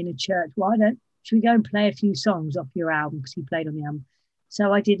by me in a church. Should we go and play a few songs off your album? Because he played on the album.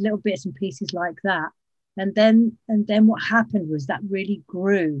 So I did little bits and pieces like that. And then what happened was that really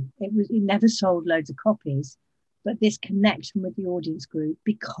grew. It never sold loads of copies, but this connection with the audience group,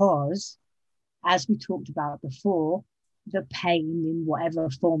 because as we talked about before, the pain in whatever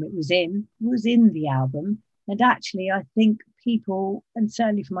form it was in the album. And actually, I think people, and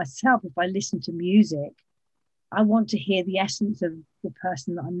certainly for myself, if I listen to music, I want to hear the essence of the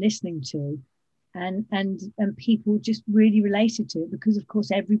person that I'm listening to. And people just really related to it because, of course,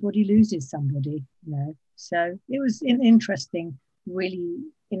 everybody loses somebody, you know. So it was an interesting, really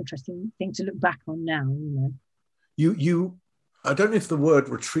interesting thing to look back on now, you know. You I don't know if the word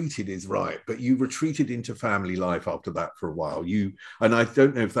retreated is right, but you retreated into family life after that for a while. And I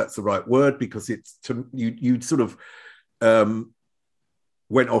don't know if that's the right word because you sort of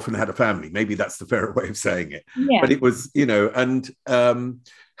went off and had a family. Maybe that's the fairer way of saying it. Yeah. But it was, you know, and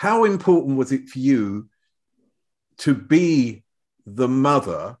how important was it for you to be the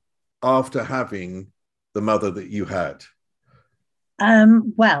mother after having the mother that you had?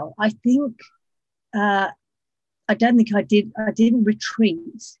 Well, I think I don't think I did. I didn't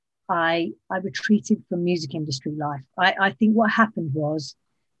retreat. I retreated from music industry life. I think what happened was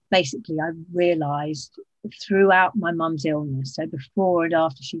basically I realized throughout my mum's illness, so before and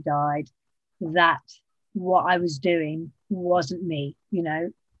after she died, that what I was doing wasn't me. You know,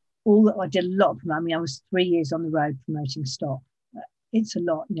 I did a lot of promoting. I mean, I was 3 years on the road promoting stock. It's a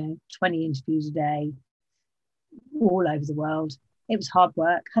lot, you know, 20 interviews a day, all over the world. It was hard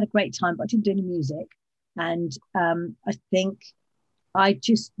work, had a great time, but I didn't do any music. And I think I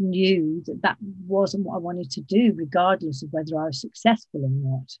just knew that wasn't what I wanted to do, regardless of whether I was successful or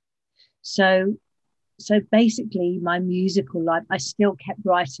not. So basically, my musical life, I still kept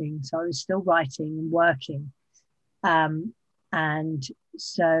writing. So I was still writing and working. And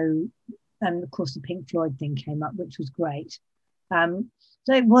so, and of course, the Pink Floyd thing came up, which was great. So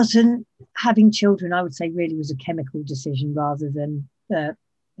it wasn't having children, I would say, really was a chemical decision rather than a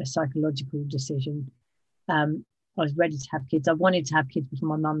psychological decision. I was ready to have kids. I wanted to have kids before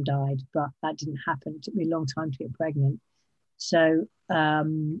my mum died, but that didn't happen. It took me a long time to get pregnant. So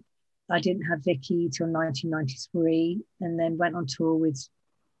I didn't have Vicky till 1993 and then went on tour with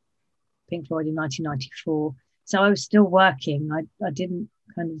Pink Floyd in 1994. So I was still working. I didn't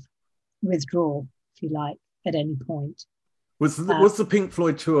kind of withdraw, if you like, at any point. Was the Pink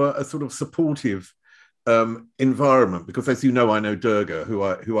Floyd tour a sort of supportive environment? Because as you know, I know Durga, who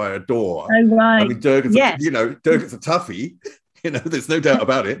I adore. Oh, right. I mean, Durga's yes. Durga's a toughie. You know, there's no doubt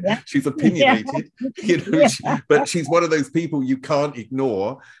about it. Yeah. She's opinionated, you know, but she's one of those people you can't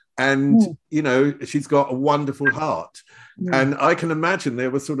ignore. And, you know, she's got a wonderful heart. And I can imagine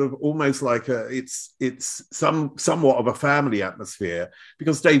there was sort of almost like it's somewhat of a family atmosphere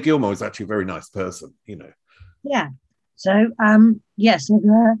because Dave Gilmour is actually a very nice person, you know. Yeah. So,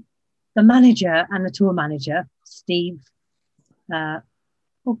 so the manager and the tour manager, Steve,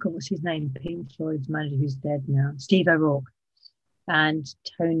 what's his name? Pink Floyd's manager who's dead now, Steve O'Rourke, and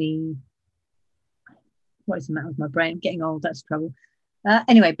Tony, what is the matter with my brain? I'm getting old, that's trouble.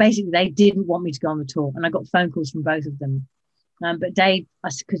 Anyway, basically, they didn't want me to go on the tour, and I got phone calls from both of them. But Dave,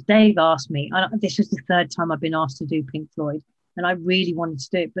 because Dave asked me, this was the third time I've been asked to do Pink Floyd, and I really wanted to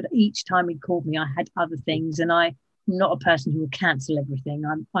do it. But each time he called me, I had other things, and I'm not a person who will cancel everything.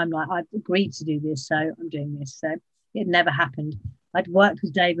 I'm like, I've agreed to do this, so I'm doing this. So it never happened. I'd worked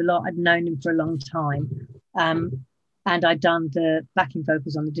with Dave a lot. I'd known him for a long time. And I'd done the backing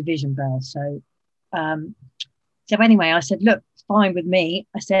vocals on the Division Bell. So anyway, I said, look, fine with me.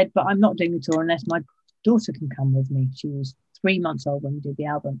 I said, but I'm not doing the tour unless my daughter can come with me. She was 3 months old when we did the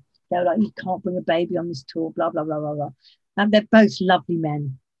album. They were like, you can't bring a baby on this tour, blah, blah, blah, blah, blah. And they're both lovely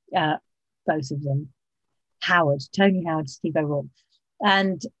men, both of them. Tony Howard, Steve O'Rourke.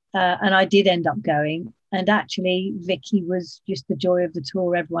 And I did end up going. And actually, Vicky was just the joy of the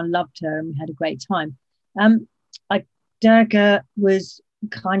tour. Everyone loved her and we had a great time. Durga was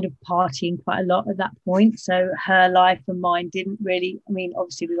kind of partying quite a lot at that point. So her life and mine didn't really, I mean,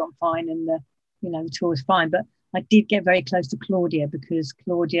 obviously we got fine and the tour was fine, but I did get very close to Claudia because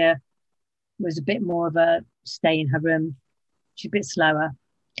Claudia was a bit more of a stay in her room. She's a bit slower.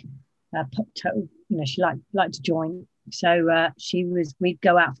 She liked to join. So we'd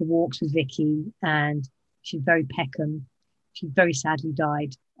go out for walks with Vicky, and she's very Peckham. She very sadly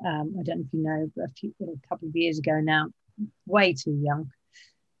died. I don't know if you know, but a couple of years ago now, way too young.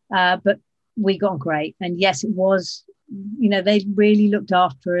 But we got on great. And yes, it was, they really looked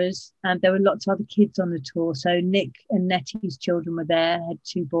after us. And there were lots of other kids on the tour. So Nick and Nettie's children were there, had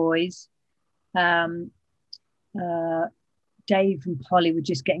 2 boys. Dave and Polly were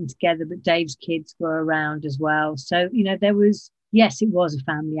just getting together, but Dave's kids were around as well. So, it was a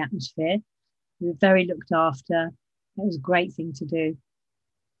family atmosphere. We were very looked after. It was a great thing to do.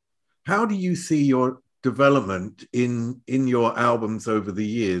 How do you see your development in your albums over the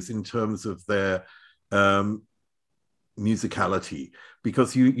years in terms of their musicality?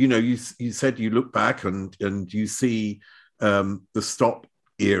 Because you said you look back and you see the Stop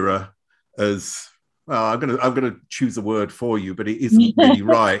era as I'm gonna choose a word for you, but it isn't really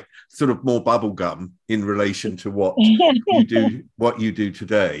right. Sort of more bubblegum in relation to what you do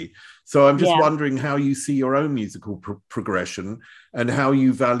today. So I'm just wondering how you see your own musical progression and how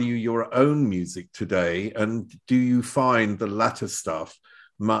you value your own music today. And do you find the latter stuff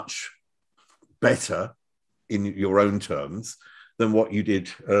much better in your own terms than what you did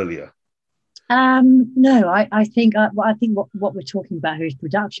earlier? No, I think what we're talking about here is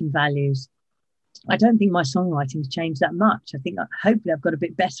production values. I don't think my songwriting has changed that much. I think hopefully I've got a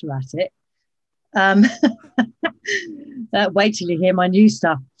bit better at it. Wait till you hear my new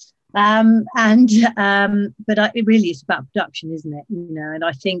stuff. But it really is about production, isn't it? And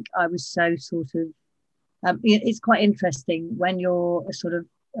I think I was so sort of. It's quite interesting when you're a sort of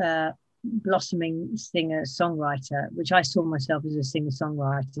blossoming singer-songwriter, which I saw myself as a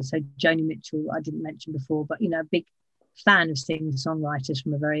singer-songwriter. So Joni Mitchell, I didn't mention before, but a big fan of singer-songwriters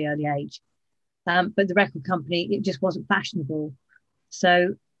from a very early age. But the record company, it just wasn't fashionable.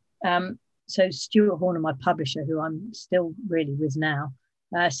 So Stuart Horner, my publisher, who I'm still really with now,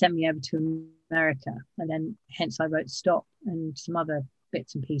 sent me over to America, and then hence I wrote Stop and some other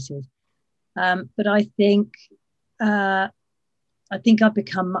bits and pieces. But I think I've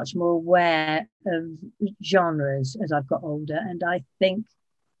become much more aware of genres as I've got older, and I think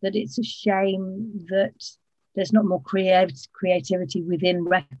that it's a shame that there's not more creativity within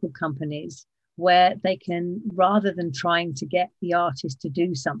record companies, where they can, rather than trying to get the artist to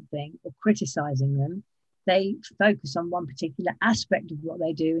do something or criticizing them, they focus on one particular aspect of what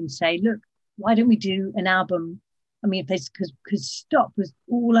they do and say, look, why don't we do an album? I mean, because Stop was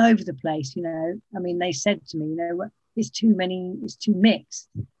all over the place, I mean, they said to me, it's too mixed.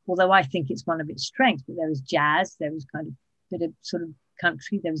 Although I think it's one of its strengths, but there was jazz, there was kind of a bit of sort of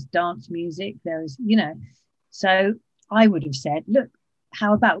country, there was dance music, there was, So I would have said, look,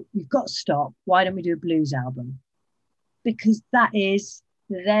 how about we've got Stop, why don't we do a blues album? Because that is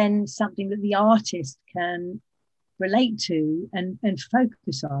then something that the artist can relate to and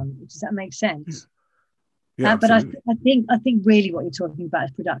focus on. Does that make sense? Yeah, but I think really what you're talking about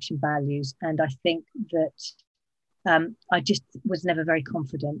is production values, and I think that I just was never very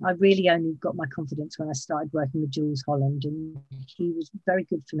confident. I really only got my confidence when I started working with Jools Holland, and he was very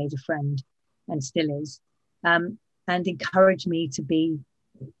good for me as a friend and still is. And encouraged me to be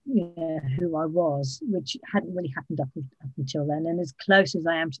who I was, which hadn't really happened up until then. And as close as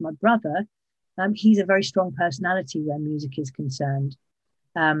I am to my brother, he's a very strong personality where music is concerned.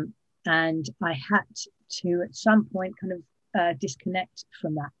 And I had to, at some point, kind of disconnect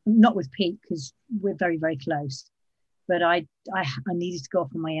from that. Not with Pete, because we're very, very close. but I needed to go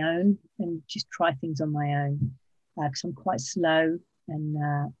off on my own and just try things on my own, because I'm quite slow and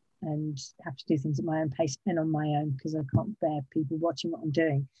have to do things at my own pace and on my own, because I can't bear people watching what I'm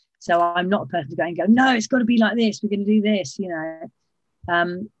doing. So I'm not a person to go and go, no, it's got to be like this, we're going to do this, you know.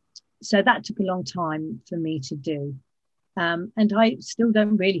 So that took a long time for me to do. And I still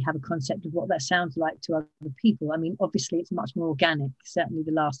don't really have a concept of what that sounds like to other people. I mean, obviously it's much more organic, certainly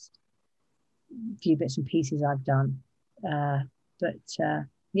the last few bits and pieces I've done.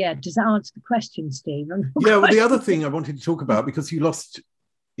 Yeah, does that answer the question, Steve? Yeah, well, the other thing I wanted to talk about, because you lost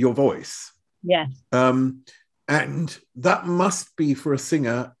your voice. Yes. And that must be, for a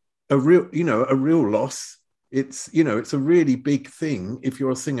singer, a real loss. It's a really big thing if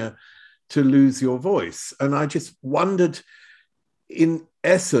you're a singer to lose your voice. And I just wondered, in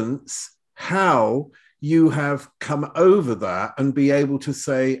essence, how you have come over that and be able to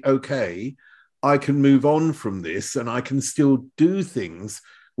say, okay, I can move on from this and I can still do things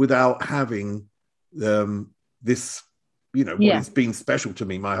without having this, what has been special to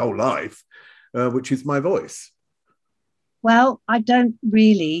me my whole life, which is my voice. Well, I don't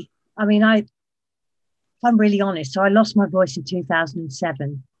really, I mean, if I'm really honest, so I lost my voice in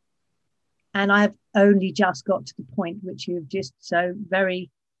 2007. And I've only just got to the point which you've just so very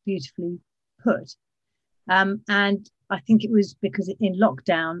beautifully put. And I think it was because in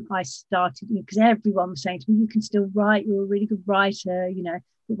lockdown, I started, because everyone was saying to me, you can still write, you're a really good writer, you know.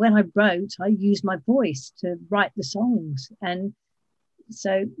 But when I wrote, I used my voice to write the songs. And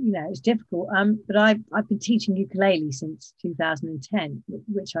so, you know, it's difficult. But I've been teaching ukulele since 2010,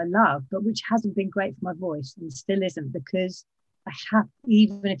 which I love, but which hasn't been great for my voice and still isn't, because I have,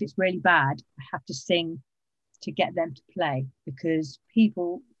 even if it's really bad, I have to sing to get them to play, because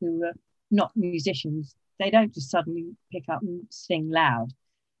people who are not musicians, they don't just suddenly pick up and sing loud.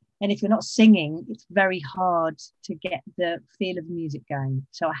 And if you're not singing, it's very hard to get the feel of the music going.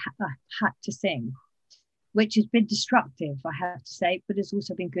 So I had to sing, which has been destructive, I have to say, but it's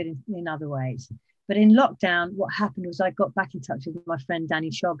also been good in other ways. But in lockdown, what happened was I got back in touch with my friend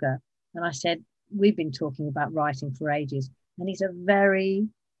Danny Shogger, and I said, we've been talking about writing for ages. And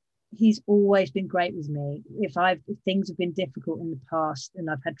he's always been great with me. If things have been difficult in the past and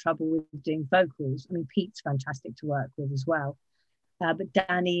I've had trouble with doing vocals, I mean, Pete's fantastic to work with as well. But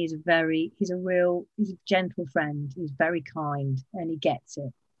Danny is he's a gentle friend. He's very kind and he gets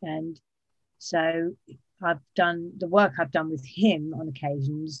it. And so I've done the work I've done with him on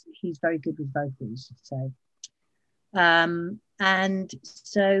occasions. He's very good with vocals. So, and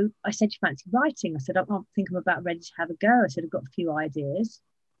so I said, you fancy writing? I said, I think I'm about ready to have a go. I said, I've got a few ideas.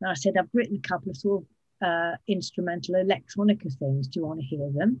 And I said, I've written a couple of sort of instrumental electronica things. Do you want to hear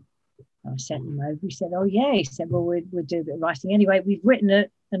them? And I sent them over. He said, oh, yeah. He said, well, we'll do a bit of writing. Anyway, we've written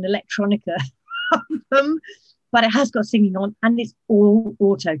an electronica album, but it has got singing on and it's all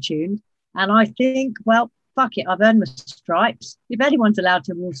auto-tuned. And I think, well, fuck it. I've earned my stripes. If anyone's allowed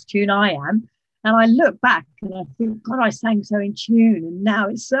to auto-tune, I am. And I look back and I think, God, I sang so in tune and now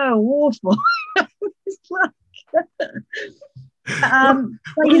it's so awful. It's like...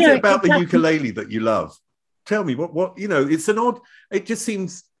 what is it about the ukulele that you love? Tell me what it's an odd, it just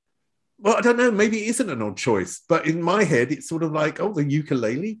seems, well, I don't know, maybe it isn't an odd choice, but in my head it's sort of like, oh, the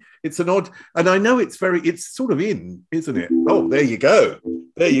ukulele, it's an odd, and I know it's sort of in, isn't it? Oh, there you go,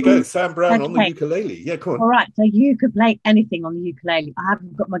 Sam Brown on the ukulele. Yeah, come on. All right, so you could play anything on the ukulele. I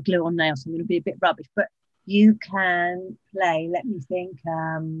haven't got my glue on now, so I'm going to be a bit rubbish, but you can play, let me think,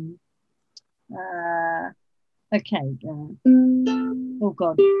 okay. Oh,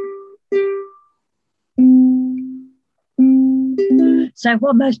 God. So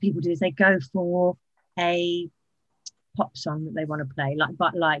what most people do is they go for a pop song that they want to play, like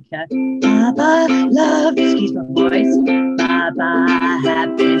Baba love, excuse my voice, Baba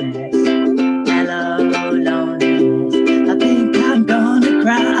happiness, hello loneliness, I think I'm gonna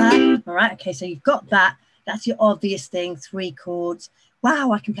cry. All right, okay, so you've got that. That's your obvious thing, 3 chords.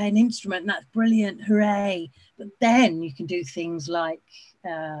 Wow, I can play an instrument, and that's brilliant, hooray. But then you can do things like,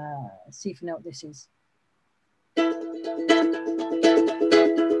 see if you know what this is.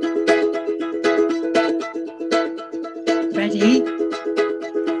 Ready?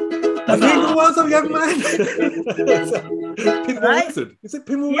 I think it was a young man. Pinball Right? Wizard. Is it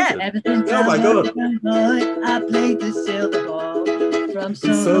Pinball Yeah, Wizard? Oh my God. I played the silver ball from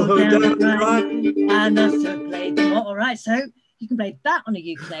Soho down the the right, and I still played them all. All right, so you can play that on a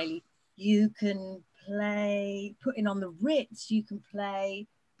ukulele. You can play Putting on the Ritz. You can play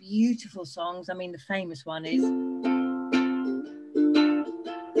beautiful songs. I mean, the famous one is...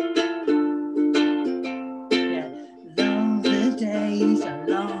 Though the days are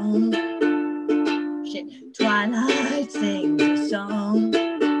long, twilight sings a song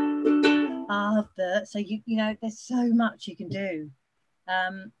of the. So you know, there's so much you can do,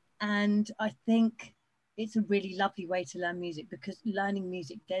 and I think it's a really lovely way to learn music, because learning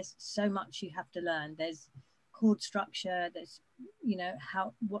music, there's so much you have to learn. There's chord structure, there's, you know,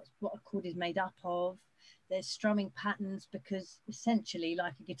 what a chord is made up of, there's strumming patterns, because essentially,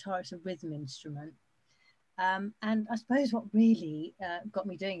 like a guitar, it's a rhythm instrument. And I suppose what really got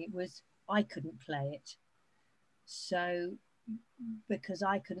me doing it was I couldn't play it. So because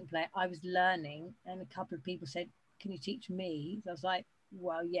I couldn't play it, I was learning, and a couple of people said, can you teach me? So I was like,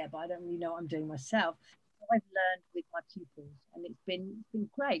 well, yeah, but I don't really know what I'm doing myself. So I've learned with my pupils, and it's been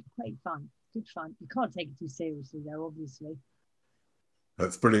great fun. Good fun. You can't take it too seriously, though, obviously.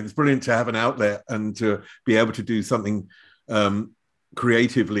 That's brilliant. It's brilliant to have an outlet and to be able to do something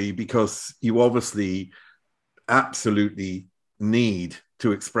creatively, because you obviously absolutely need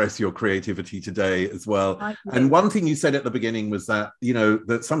to express your creativity today as well. And one thing you said at the beginning was that, you know,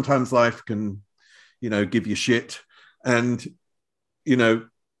 that sometimes life can, you know, give you shit. And, you know,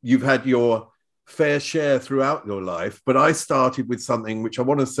 you've had your fair share throughout your life. But I started with something which I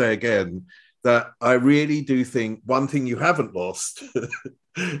want to say again, that I really do think one thing you haven't lost,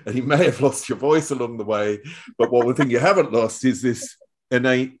 and you may have lost your voice along the way, but one thing you haven't lost is this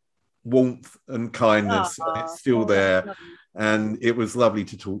innate warmth and kindness. It's still there. And it was lovely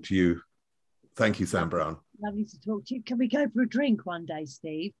to talk to you. Thank you, Sam Brown. Lovely to talk to you. Can we go for a drink one day,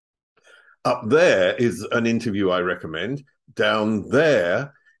 Steve? Up there is an interview I recommend. Down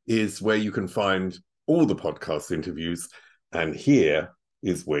there is where you can find all the podcast interviews. And here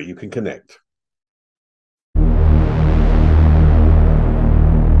is where you can connect.